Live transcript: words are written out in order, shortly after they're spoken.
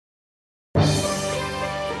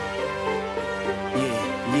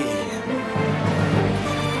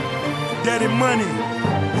Daddy Money,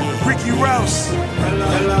 Ricky Rouse.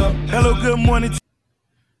 Hello, good morning.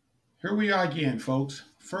 Here we are again, folks.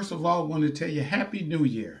 First of all, I want to tell you Happy New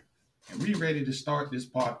Year. And we're ready to start this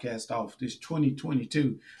podcast off, this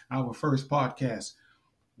 2022, our first podcast.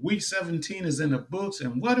 Week 17 is in the books,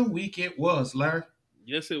 and what a week it was, Larry.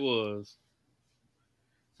 Yes, it was.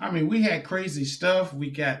 I mean, we had crazy stuff. We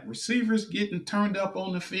got receivers getting turned up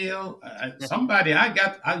on the field.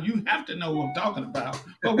 You have to know what I'm talking about.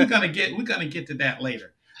 But we're gonna get to that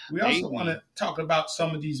later. We also want to talk about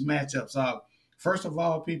some of these matchups. First of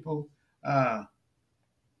all, people, I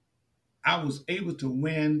was able to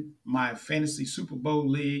win my fantasy Super Bowl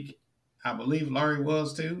league. I believe Larry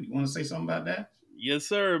was too. You want to say something about that? Yes,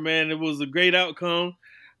 sir, man. It was a great outcome.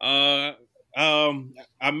 I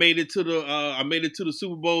made it to the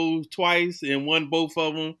Super Bowl twice and won both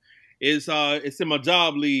of them. It's in my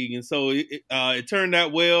job league, and so it turned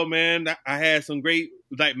out well, man. I had some great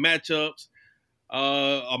matchups.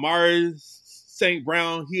 Amari St.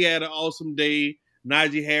 Brown, he had an awesome day.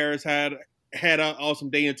 Najee Harris had an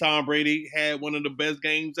awesome day, and Tom Brady had one of the best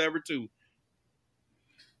games ever too.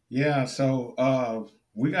 Yeah, so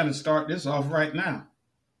we got to start this off right now.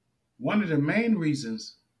 One of the main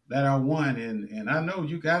reasons that I won, and I know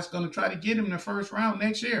you guys are going to try to get him in the first round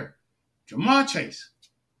next year, Ja'Marr Chase.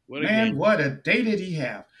 What a day did he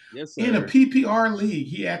have. Yes, sir. In a PPR league,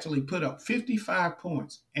 he actually put up 55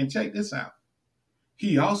 points. And check this out.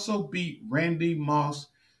 He also beat Randy Moss'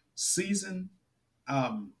 season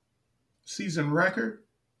record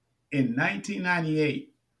in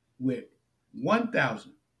 1998 with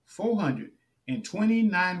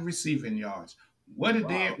 1,429 receiving yards. What a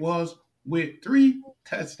day it was, with 3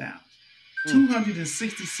 touchdowns,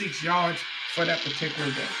 266 yards for that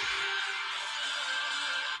particular day.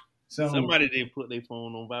 So somebody didn't put their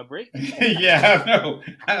phone on vibrate. Yeah,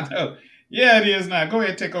 I know. Yeah, it is now. Go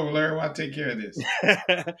ahead and take over, Larry, while I take care of this.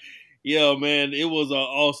 Yeah, man, it was an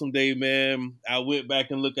awesome day, man. I went back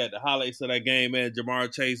and looked at the highlights of that game, man.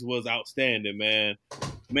 Ja'Marr Chase was outstanding, man.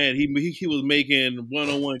 Man, he was making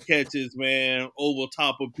one-on-one catches, man, over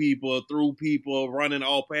top of people, through people, running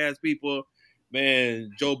all past people.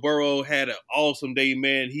 Man, Joe Burrow had an awesome day,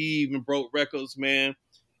 man. He even broke records, man.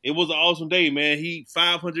 It was an awesome day, man. He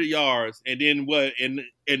 500 yards, and then what? In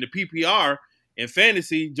the PPR and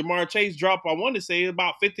fantasy, Ja'Marr Chase dropped, I want to say,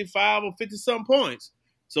 about 55 or 50-something points.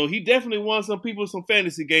 So he definitely won some people some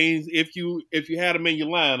fantasy games if you had him in your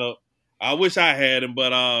lineup. I wish I had him,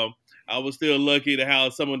 but I was still lucky to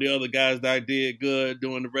have some of the other guys that did good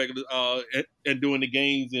doing the regular and doing the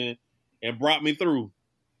games and brought me through.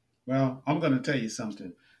 Well, I'm going to tell you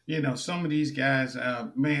something. You know, some of these guys,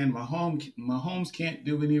 man, Mahomes can't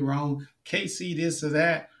do any wrong. KC this or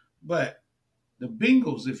that. But the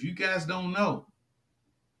Bengals, if you guys don't know,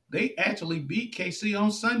 they actually beat KC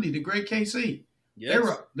on Sunday, the great KC. Yes.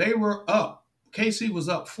 They were up. KC was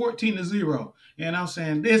up 14-0. And I'm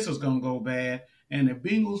saying this is going to go bad. And the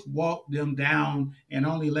Bengals walked them down and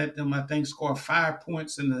only let them, I think, score 5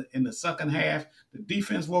 points in the second half. The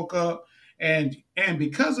defense woke up. And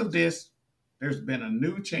because of this, there's been a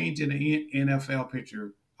new change in the NFL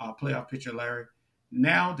playoff picture, Larry.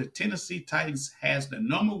 Now the Tennessee Titans has the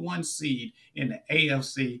number 1 seed in the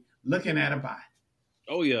AFC, looking at a bye.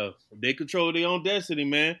 Oh yeah, they control their own destiny,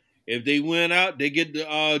 man. If they win out, they get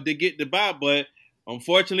the bye. But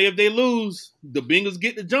unfortunately, if they lose, the Bengals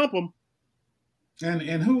get to jump them.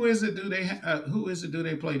 And who is it? Do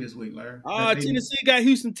they play this week, Larry? Tennessee got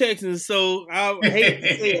Houston Texans, so I hate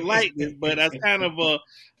to say it like this, but that's kind of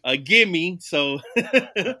a gimme. So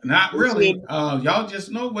not really. Y'all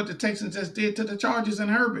just know what the Texans just did to the Chargers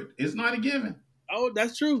and Herbert. It's not a given. Oh,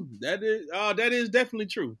 that's true. That is definitely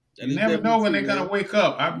true. You never know when they're gonna wake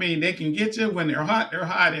up. I mean, they can get you when they're hot,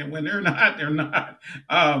 and when they're not, they're not.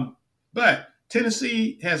 But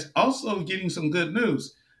Tennessee has also getting some good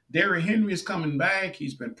news. Derrick Henry is coming back.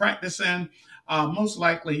 He's been practicing. Most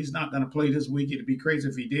likely he's not going to play this week. It'd be crazy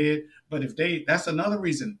if he did. But that's another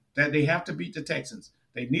reason that they have to beat the Texans.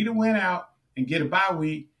 They need to win out and get a bye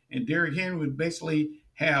week. And Derrick Henry would basically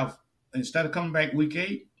have, instead of coming back week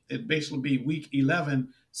 8, it'd basically be week 11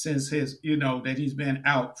 since that he's been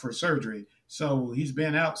out for surgery. So he's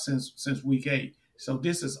been out since week 8. So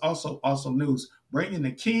this is also awesome news. Bringing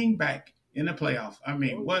the King back in the playoff. I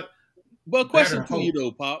mean, what? But question to you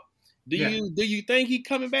though, Pop. Do you think he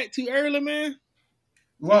coming back too early, man?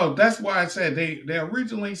 Well, that's why I said they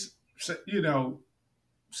originally, said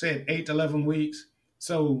 8 to 11 weeks.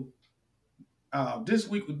 So this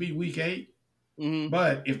week would be week 8. Mm-hmm.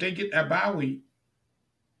 But if they get that bye week,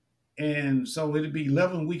 and so it'd be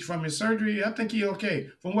 11 weeks from his surgery, I think he's okay.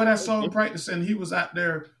 From what I saw in practicing, he was out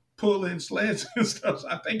there pulling sleds and stuff. So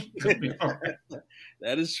I think he's going to be all right.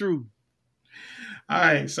 That is true. All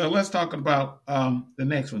right, so let's talk about the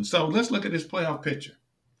next one. So let's look at this playoff picture.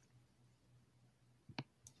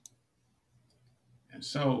 And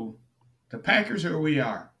so the Packers, here we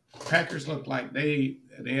are. Packers look like they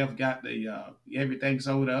have got the everything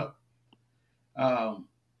sold up.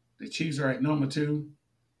 The Chiefs are at number 2.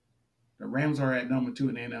 The Rams are at number 2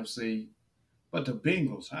 in the NFC. But the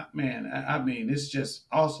Bengals, man, I mean, it's just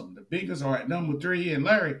awesome. The Bengals are at number 3. And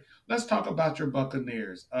Larry, let's talk about your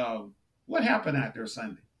Buccaneers. What happened out there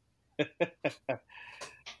Sunday?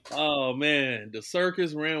 Oh, man, the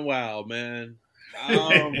circus ran wild, man.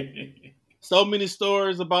 So many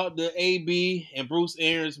stories about the AB and Bruce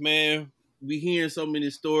Arians, man. We hearing so many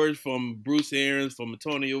stories from Bruce Arians, from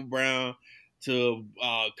Antonio Brown to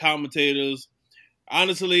commentators.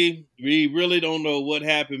 Honestly, we really don't know what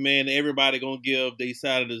happened, man. Everybody gonna give their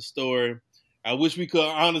side of the story. I wish we could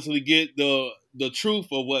honestly get the truth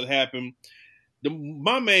of what happened.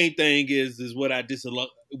 My main thing is what I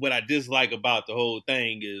dislike about the whole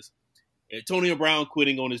thing is Antonio Brown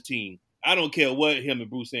quitting on his team. I don't care what him and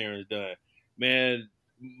Bruce Arians done. Man,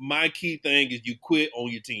 my key thing is you quit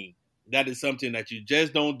on your team. That is something that you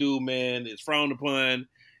just don't do, man. It's frowned upon.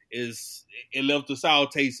 It left a sour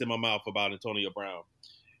taste in my mouth about Antonio Brown.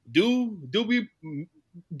 Do we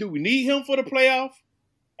need him for the playoff?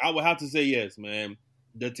 I would have to say yes, man.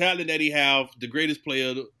 The talent that he have, the greatest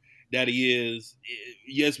player that he is,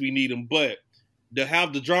 yes, we need him. But to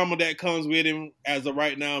have the drama that comes with him as of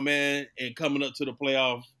right now, man, and coming up to the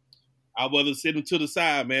playoff, I'd rather sit him to the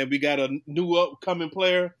side, man. We got a new upcoming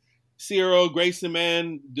player, Cyril Grayson,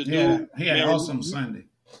 man. He had an awesome Sunday.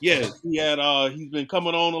 Yes, he's been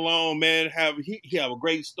coming on along, man. He have a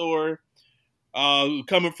great story.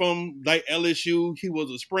 Coming from like LSU, he was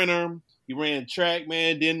a sprinter. He ran track,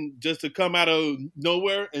 man. Then just to come out of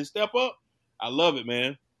nowhere and step up, I love it,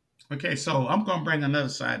 man. Okay, so I'm gonna bring another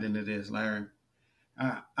side into this, Larry.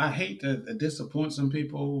 I hate to disappoint some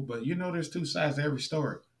people, but there's 2 sides to every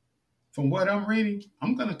story. From what I'm reading,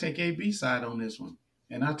 I'm going to take AB's side on this one.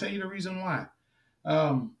 And I'll tell you the reason why.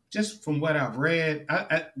 Just from what I've read,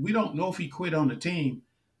 we don't know if he quit on the team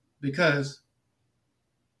because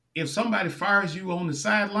if somebody fires you on the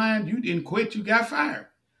sideline, you didn't quit, you got fired.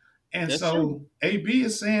 And that's so true. AB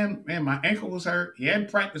is saying, man, my ankle was hurt. He hadn't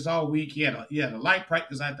practiced all week. He had a light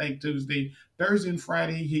practice, I think, Tuesday. Thursday and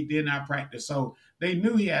Friday, he did not practice. So they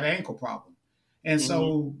knew he had an ankle problem. And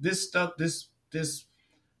so this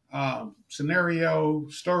scenario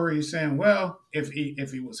story saying, well, if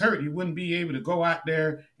he was hurt, he wouldn't be able to go out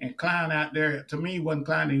there and clown out there. To me, he wasn't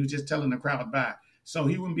clowning. He was just telling the crowd bye. So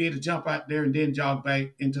he wouldn't be able to jump out there and then jog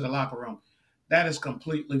back into the locker room. That is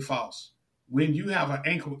completely false. When you have an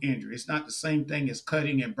ankle injury, it's not the same thing as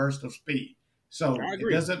cutting and burst of speed. So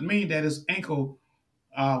it doesn't mean that his ankle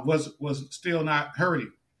was still not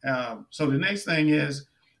hurting. So the next thing is,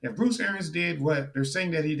 if Bruce Arians did what they're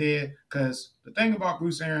saying that he did, because the thing about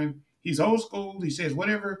Bruce Arians, he's old school. He says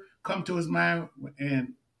whatever come to his mind,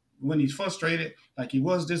 and when he's frustrated, like he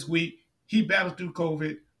was this week, he battled through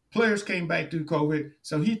COVID. Players came back through COVID,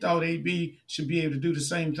 so he thought AB should be able to do the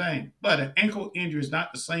same thing. But an ankle injury is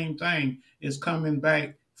not the same thing as coming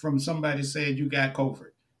back from somebody saying you got COVID.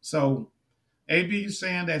 So AB is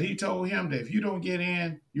saying that he told him that if you don't get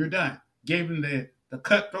in, you're done. Gave him the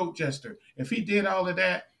cutthroat gesture. If he did all of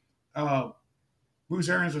that, Bruce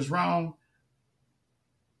Arians was wrong.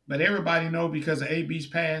 But everybody know because of AB's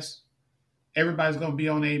past, everybody's going to be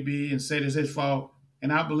on AB and say it's his fault.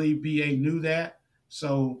 And I believe BA knew that.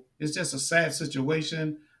 So it's just a sad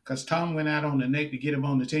situation because Tom went out on the neck to get him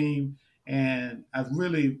on the team. And I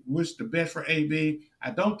really wish the best for AB.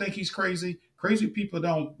 I don't think he's crazy. Crazy people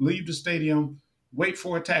don't leave the stadium, wait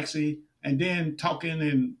for a taxi, and then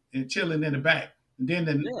talking and chilling in the back. And then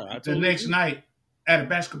the next night at a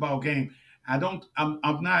basketball game,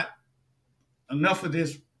 I'm not enough of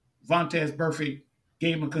this Vontaze Burfict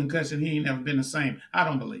game of concussion. He ain't never been the same. I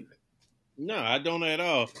don't believe it. No, I don't at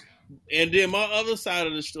all. And then my other side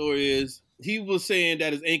of the story is he was saying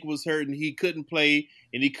that his ankle was hurting, he couldn't play,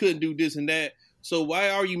 and he couldn't do this and that. So why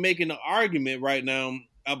are you making an argument right now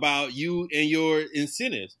about you and your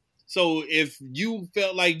incentives? So if you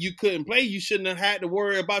felt like you couldn't play, you shouldn't have had to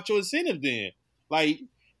worry about your incentive then. Like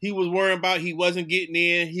he was worrying about he wasn't getting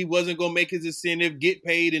in, he wasn't going to make his incentive, get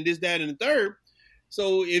paid, and this, that, and the third.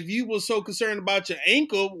 So if you were so concerned about your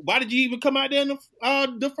ankle, why did you even come out there in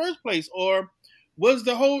the first place? Or was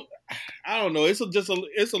the whole, I don't know. It's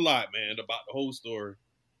a lot, man, about the whole story.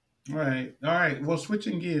 All right. Well,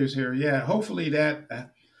 switching gears here. Yeah. Hopefully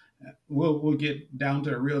that we'll get down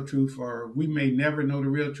to the real truth, or we may never know the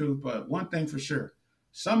real truth. But one thing for sure,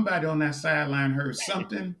 somebody on that sideline heard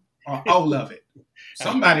something or all of it.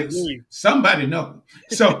 I agree. Somebody know.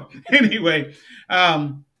 So anyway,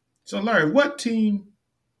 so Larry, what team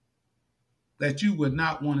that you would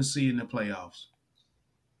not want to see in the playoffs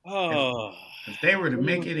Oh, if they were to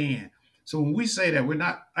make it in? So when we say that, we're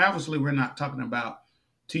not talking about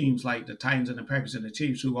teams like the Titans and the Packers and the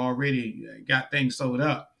Chiefs who already got things sold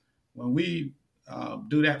up. When we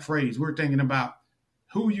do that phrase, we're thinking about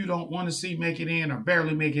who you don't want to see make it in or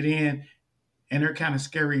barely make it in, and they're kind of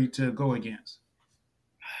scary to go against.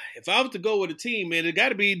 if I was to go with a team, man, it got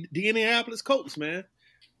to be the Indianapolis Colts, man.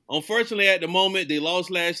 Unfortunately, at the moment, they lost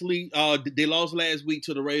last week. They lost last week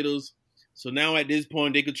to the Raiders. So now at this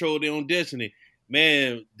point, they control their own destiny.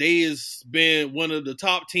 Man, they has been one of the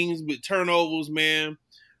top teams with turnovers, man.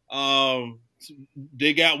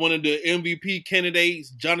 They got one of the MVP candidates,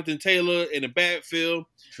 Jonathan Taylor, in the backfield.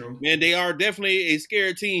 True. Man, they are definitely a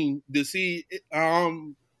scary team to see.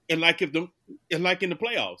 And like in the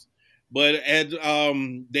playoffs, but as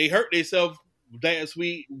they hurt themselves last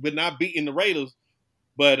week with not beating the Raiders.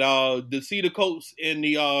 But to see the Colts in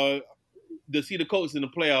the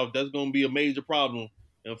playoffs, that's going to be a major problem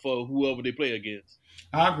for whoever they play against.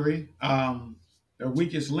 I agree. Their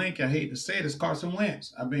weakest link, I hate to say it, is Carson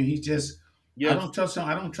Wentz. I mean, I don't trust him.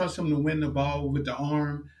 I don't trust him to win the ball with the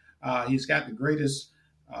arm. He's got the greatest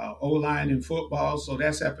O-line in football, so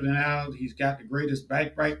that's happening out. He's got the greatest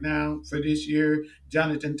back right now for this year,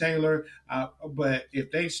 Jonathan Taylor. But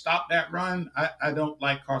if they stop that run, I don't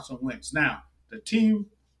like Carson Wentz. Now, the team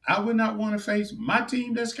I would not want to face, my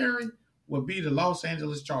team that's scary, would be the Los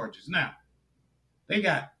Angeles Chargers. Now,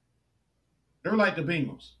 they're like the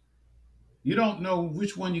Bengals. You don't know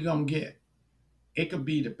which one you're going to get. It could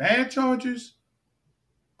be the bad Chargers,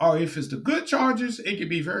 or if it's the good Chargers, it could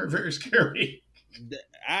be very, very scary.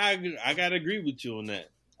 I got to agree with you on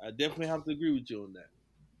that. I definitely have to agree with you on that.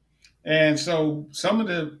 And so some of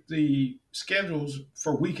the schedules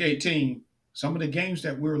for Week 18, some of the games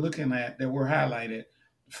that we're looking at that were highlighted,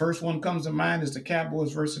 the first one comes to mind is the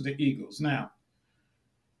Cowboys versus the Eagles. Now,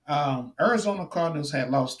 Arizona Cardinals had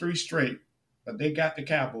lost 3 straight, but they got the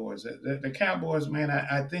Cowboys. The Cowboys, man,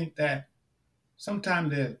 I think that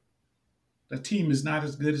sometimes the team is not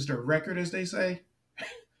as good as their record, as they say.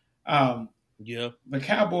 Yeah. The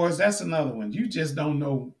Cowboys, that's another one. You just don't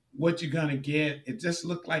know what you're going to get. It just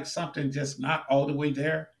looked like something just not all the way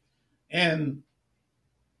there. And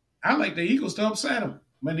I like the Eagles to upset them.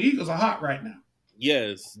 I mean, the Eagles are hot right now.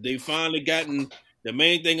 Yes, they finally gotten the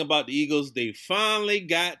main thing about the Eagles. They finally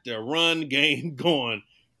got the run game going.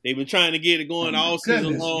 They've been trying to get it going all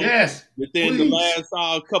season long. Yes. Within the last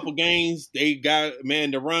couple games, they got,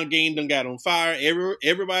 man, the run game done got on fire.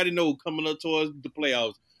 Everybody know coming up towards the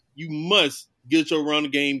playoffs, you must get your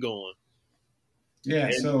run game going.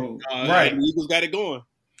 Yeah, and, right. The Eagles got it going.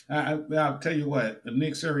 I'll tell you what,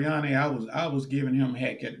 Nick Sirianni, I was giving him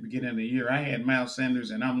heck at the beginning of the year. I had Miles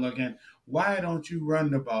Sanders, and I'm looking, why don't you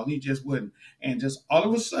run the ball? He just wouldn't. And just all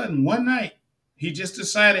of a sudden, one night, he just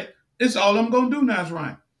decided, it's all I'm going to do now is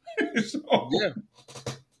run. Yeah.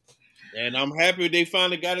 And I'm happy they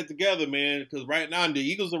finally got it together, man, because right now the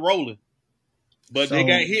Eagles are rolling. But they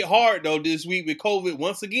got hit hard, though, this week with COVID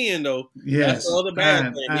once again, though. Yes. That's the other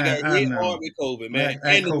bad thing. They got hit hard with COVID, man.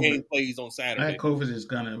 And the game plays on Saturday. That COVID is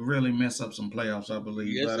going to really mess up some playoffs, I believe.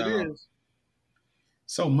 Yes, it is.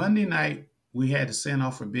 So Monday night, we had to send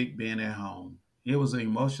off for Big Ben at home. It was an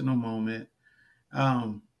emotional moment.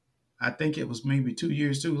 I think it was maybe 2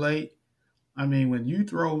 years too late. I mean, when you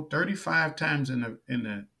throw 35 times and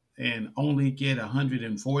only get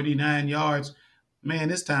 149 yards,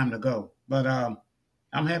 man, it's time to go. But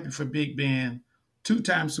I'm happy for Big Ben,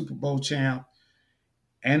 2-time Super Bowl champ,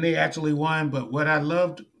 and they actually won. But what I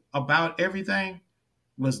loved about everything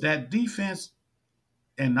was that defense,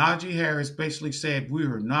 and Najee Harris basically said, we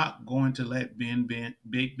are not going to let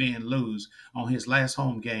Big Ben lose on his last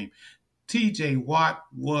home game. T.J. Watt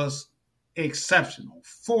was exceptional.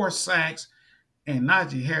 4 sacks. And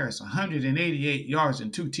Najee Harris, 188 yards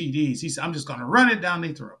and 2 TDs. He said, I'm just going to run it down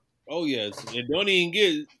their throat. Oh, yes. And don't even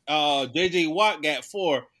get J.J. Watt got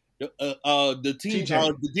 4. The team,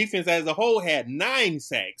 the defense as a whole had 9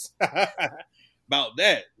 sacks. About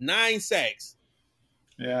that. 9 sacks.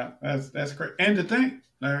 Yeah, that's great. And the thing,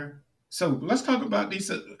 Larry, so let's talk about these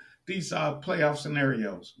playoff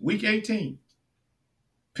scenarios. Week 18.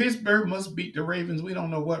 Pittsburgh must beat the Ravens. We don't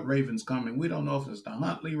know what Ravens coming. We don't know if it's the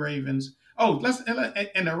Huntley Ravens. Oh,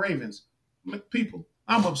 and the Ravens. People,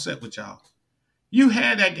 I'm upset with y'all. You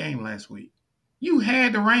had that game last week. You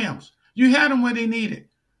had the Rams. You had them where they needed.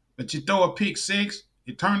 But you throw a pick 6.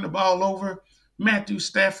 You turn the ball over. Matthew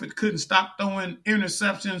Stafford couldn't stop throwing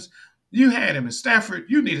interceptions. You had him. And Stafford,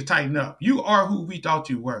 you need to tighten up. You are who we thought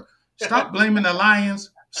you were. Stop blaming the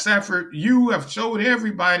Lions. Stafford, you have showed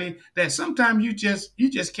everybody that sometimes you just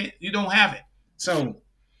can't, you don't have it. So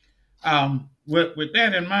with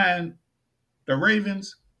that in mind, the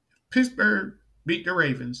Ravens, Pittsburgh beat the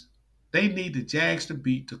Ravens. They need the Jags to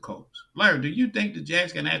beat the Colts. Larry, do you think the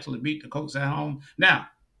Jags can actually beat the Colts at home? Now,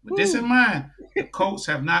 with this in mind, the Colts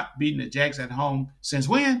have not beaten the Jags at home since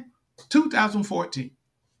when? 2014.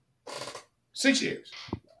 6 years.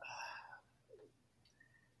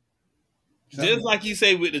 Just like you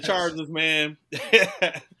say with the Chargers, man,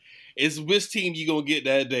 it's which team you going to get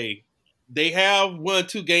that day. They have won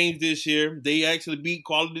 2 games this year. They actually beat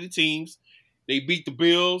quality teams. They beat the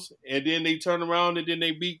Bills, and then they turn around and then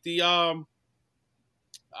they beat the man,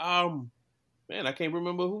 I can't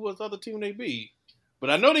remember who was the other team they beat. But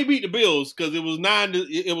I know they beat the Bills because it was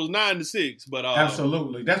 9-6. But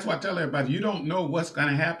absolutely, that's why I tell everybody, you don't know what's going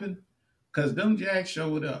to happen because them Jags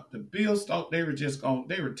showed up. The Bills thought they were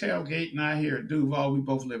they were tailgating out here at Duval. We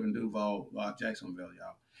both live in Duval, Jacksonville,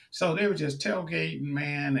 y'all. So they were just tailgating,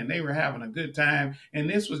 man, and they were having a good time. And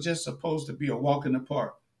this was just supposed to be a walk in the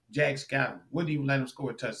park. Jags got them. Wouldn't even let them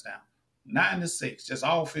score a touchdown. 9-6, just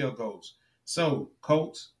all field goals. So,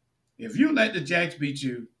 Colts, if you let the Jags beat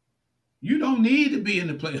you, you don't need to be in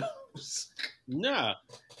the playoffs. Nah.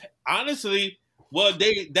 Honestly, well,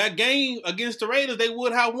 that game against the Raiders, they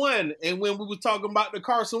would have won. And when we were talking about the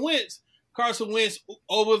Carson Wentz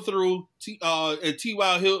overthrew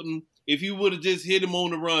T.Y. Hilton. If you would have just hit him on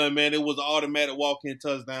the run, man, it was an automatic walk-in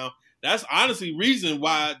touchdown. That's honestly reason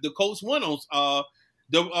why the Colts won on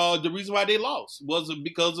the reason why they lost was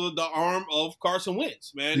because of the arm of Carson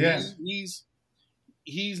Wentz, man. Yes.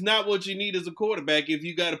 He's not what you need as a quarterback if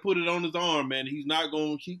you got to put it on his arm, man. He's not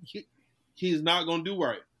going to do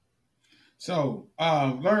right. So,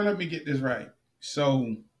 Larry, let me get this right.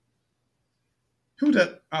 So, who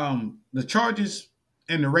the Chargers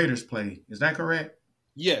and the Raiders play? Is that correct?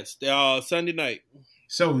 Yes, Sunday night.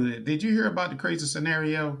 So, did you hear about the crazy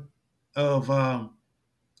scenario of,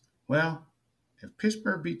 if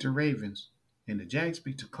Pittsburgh beat the Ravens and the Jags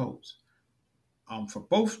beat the Colts, for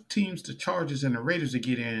both teams, the Chargers and the Raiders to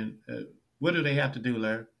get in, what do they have to do,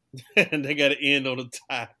 Larry? They got to end on a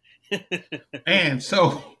tie. And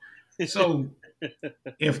so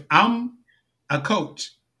if I'm a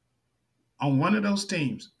coach on one of those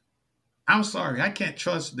teams, I'm sorry, I can't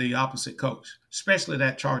trust the opposite coach, especially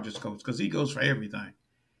that Chargers coach, because he goes for everything.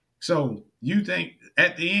 So you think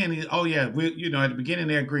at the end, at the beginning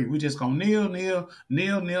they agree, we're just going to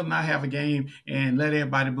kneel, not have a game and let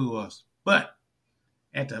everybody boo us. But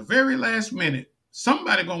at the very last minute,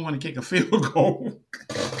 somebody going to want to kick a field goal.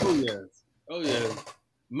 Oh, yes.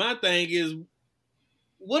 My thing is,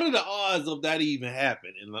 what are the odds of that even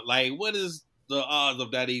happening? Like, what is the odds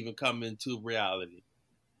of that even coming to reality?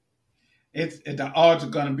 The odds are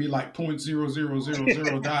going to be like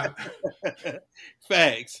 0.0000 dot.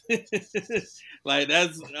 Facts. Like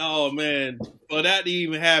that's, oh man, for that to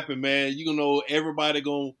even happen, man, you know, everybody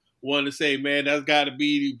going to want to say, man, that's got to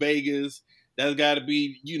be Vegas. That's got to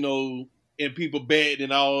be, you know, and people betting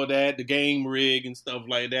and all that, the game rig and stuff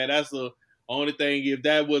like that. That's the only thing. If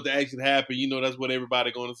that was to actually happen, you know, that's what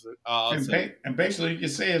everybody going to say. And basically, you can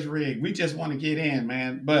say it's rigged. We just want to get in,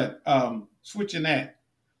 man. But switching that.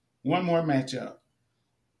 One more matchup.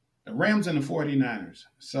 The Rams and the 49ers.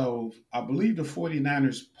 So I believe the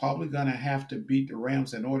 49ers probably going to have to beat the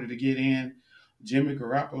Rams in order to get in. Jimmy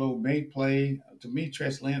Garoppolo may play. To me,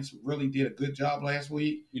 Tress Lance really did a good job last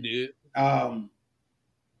week. He did. On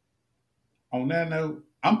that note,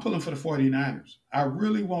 I'm pulling for the 49ers. I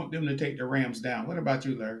really want them to take the Rams down. What about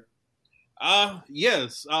you, Larry?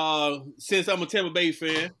 Yes. Since I'm a Tampa Bay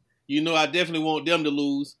fan, you know I definitely want them to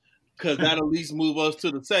lose. Because that'll at least move us to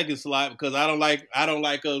the second slot. Because I don't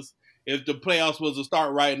like us. If the playoffs was to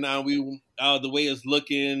start right now, the way it's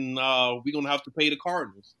looking, we're gonna have to pay the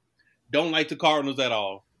Cardinals. Don't like the Cardinals at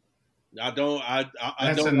all. I don't.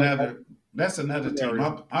 That's another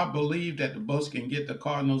team. I believe that the Bucks can get the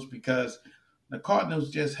Cardinals because the Cardinals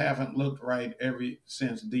just haven't looked right ever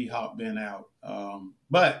since D-Hop been out.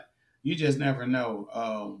 But you just never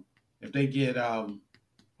know if they get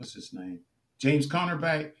what's his name, James Conner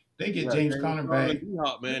back. They get James Conner back.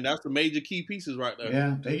 Man, that's the major key pieces right there.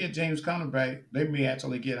 Yeah, they get James Conner back. They may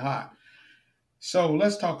actually get hot. So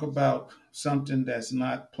let's talk about something that's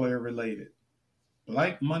not player related.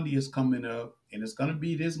 Black Monday is coming up, and it's going to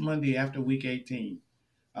be this Monday after Week 18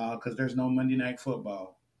 because there's no Monday Night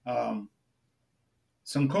Football.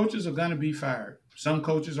 Some coaches are going to be fired. Some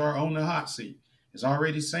coaches are on the hot seat. It's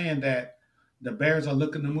already saying that the Bears are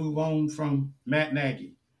looking to move on from Matt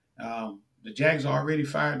Nagy. The Jags already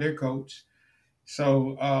fired their coach.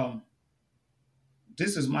 So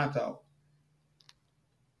this is my thought.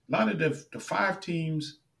 A lot of the 5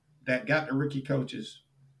 teams that got the rookie coaches,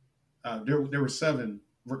 there were 7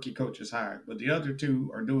 rookie coaches hired, but the other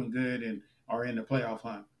 2 are doing good and are in the playoff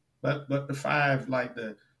hunt. But the 5, like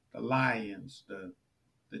the Lions, the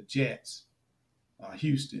Jets,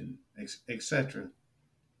 Houston, etc.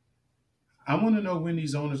 I want to know when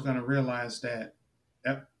these owners are going to realize that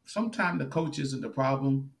sometimes the coach isn't the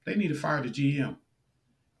problem. They need to fire the GM.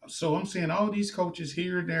 So I'm seeing all these coaches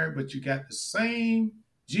here and there, but you got the same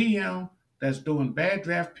GM that's doing bad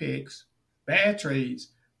draft picks, bad trades,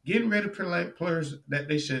 getting rid of players that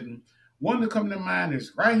they shouldn't. One to come to mind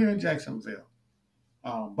is right here in Jacksonville.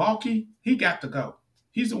 Balky, he got to go.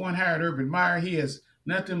 He's the one hired Urban Meyer. He has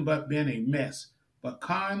nothing but been a mess. But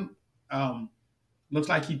Khan looks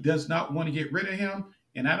like he does not want to get rid of him.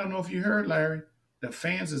 And I don't know if you heard, Larry, the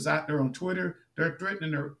fans is out there on Twitter. They're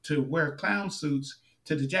threatening to wear clown suits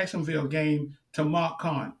to the Jacksonville game to mock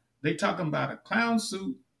Khan. They talking about a clown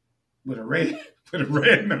suit with a red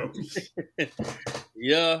nose.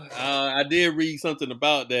 Yeah, I did read something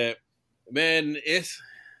about that. Man, it's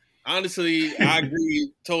honestly, I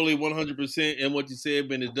agree totally 100% in what you said,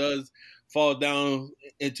 but it does fall down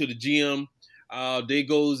into the GM. They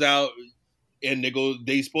goes out and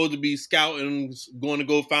they supposed to be scouting, going to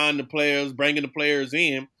go find the players, bringing the players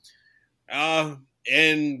in.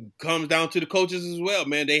 And comes down to the coaches as well,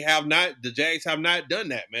 man. The Jags have not done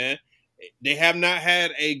that, man. They have not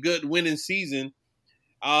had a good winning season,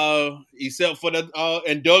 except for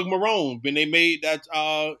and Doug Marrone when they made that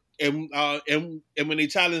and when they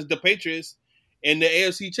challenged the Patriots in the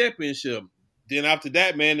AFC Championship. Then after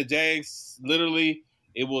that, man, the Jags literally,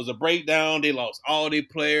 it was a breakdown. They lost all their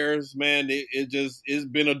players, man. It's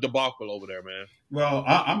been a debacle over there, man. Well,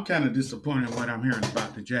 I'm kind of disappointed in what I'm hearing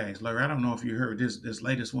about the Jags, Larry. I don't know if you heard this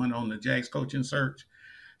latest one on the Jags coaching search.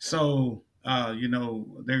 So,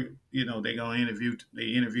 they're gonna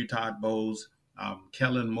interview Todd Bowles,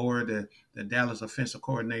 Kellen Moore, the Dallas offensive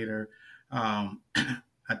coordinator. I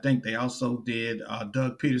think they also did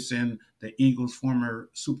Doug Peterson, the Eagles' former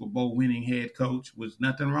Super Bowl winning head coach. Was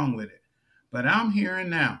nothing wrong with it. But I'm hearing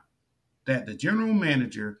now that the general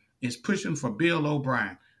manager is pushing for Bill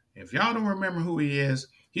O'Brien. If y'all don't remember who he is,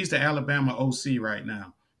 he's the Alabama OC right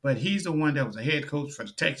now. But he's the one that was a head coach for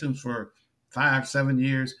the Texans for 5-7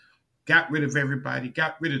 years, got rid of everybody,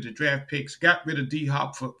 got rid of the draft picks, got rid of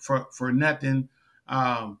D-Hop for nothing,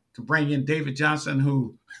 to bring in David Johnson,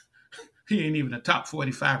 who he ain't even a top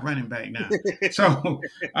 45 running back now. So,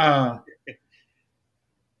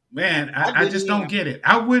 man, I just don't get it.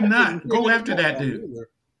 I would not go after that dude.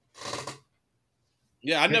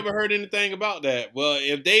 Yeah, I never heard anything about that. Well,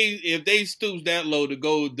 if they stoops that low to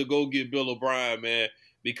go get Bill O'Brien, man,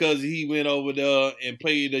 because he went over there and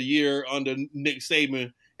played a year under Nick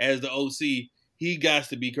Saban as the OC, he got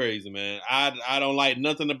to be crazy, man. I don't like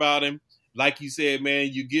nothing about him. Like you said, man,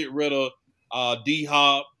 you get rid of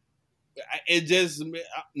D-Hop. It just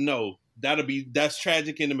no. That's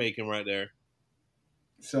tragic in the making right there.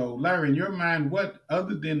 So, Larry, in your mind, what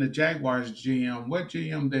other than the Jaguars GM, what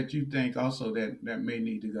GM that you think also that may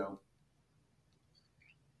need to go?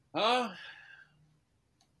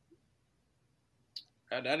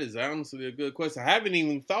 That is honestly a good question. I haven't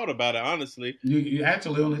even thought about it, honestly. You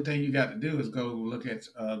actually, the only thing you got to do is go look at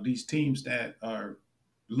these teams that are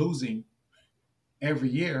losing every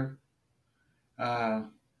year.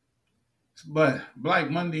 But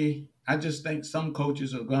Black Monday, I just think some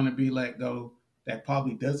coaches are going to be let go that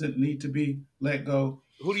probably doesn't need to be let go.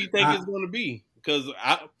 Who do you think it's going to be? Because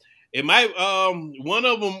it might one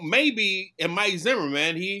of them maybe Mike Zimmer,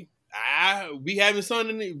 man. We haven't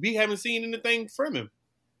seen anything from him.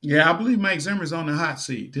 Yeah, I believe Mike Zimmer's on the hot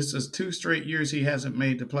seat. This is 2 straight years he hasn't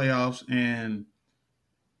made the playoffs, and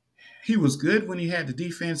he was good when he had the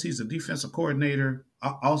defense. He's a defensive coordinator,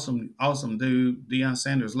 awesome dude. Deion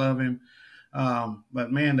Sanders love him.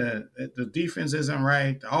 But man, the defense isn't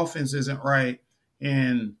right. The offense isn't right.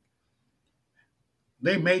 And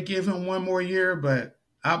they may give him one more year, but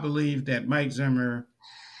I believe that Mike Zimmer,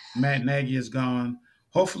 Matt Nagy is gone.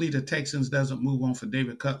 Hopefully the Texans doesn't move on for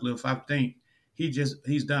David Cutcliffe. I think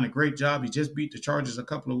he's done a great job. He just beat the Chargers a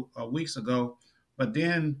couple of weeks ago. But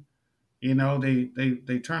then,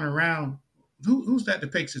 they turn around. Who's that the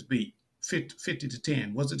Patriots beat?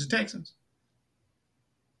 50-10. Was it the Texans?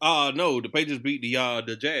 No, the Patriots beat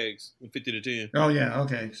the Jags 50-10. Oh yeah,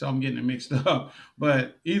 okay. So I'm getting it mixed up.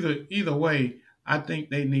 But either way, I think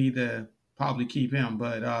they need to probably keep him.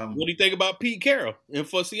 But what do you think about Pete Carroll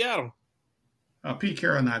for Seattle? Pete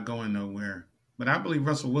Carroll not going nowhere. But I believe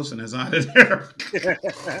Russell Wilson is out of there.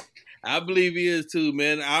 I believe he is too,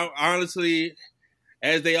 man. I honestly,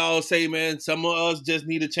 as they all say, man, some of us just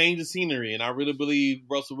need to change the scenery, and I really believe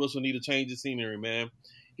Russell Wilson need to change the scenery, man.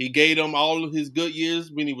 He gave them all of his good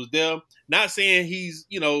years when he was there. Not saying he's,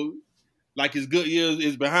 like his good years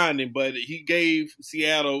is behind him, but he gave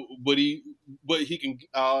Seattle what he can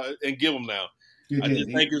and give them now. I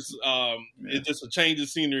just think it's just a change of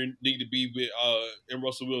scenery need to be with in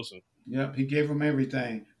Russell Wilson. Yep, he gave them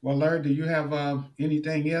everything. Well, Larry, do you have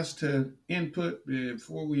anything else to input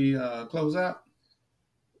before we close out?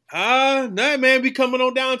 No, man. We coming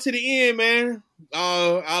on down to the end, man.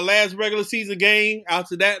 Our last regular season game.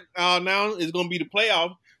 After that, now is going to be the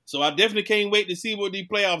playoff. So I definitely can't wait to see what these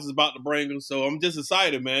playoffs is about to bring them. So I'm just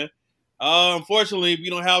excited, man. Unfortunately, we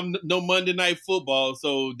don't have no Monday Night Football,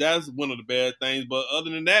 so that's one of the bad things. But other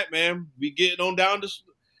than that, man, we getting on down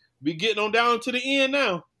to the end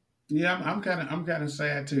now. Yeah, I'm kind of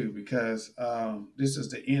sad too because this is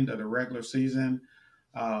the end of the regular season.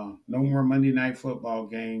 No more Monday Night Football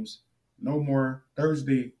games. No more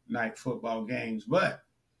Thursday Night Football games. But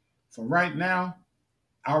for right now,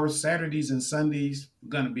 our Saturdays and Sundays are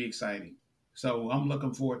going to be exciting. So I'm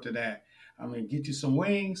looking forward to that. I'm going to get you some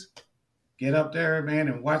wings, get up there, man,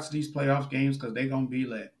 and watch these playoff games because they're going to be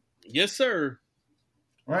lit. Yes, sir.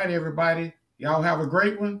 All right, everybody. Y'all have a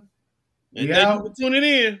great one. And thank you for tuning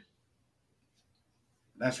in.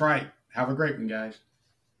 That's right. Have a great one, guys.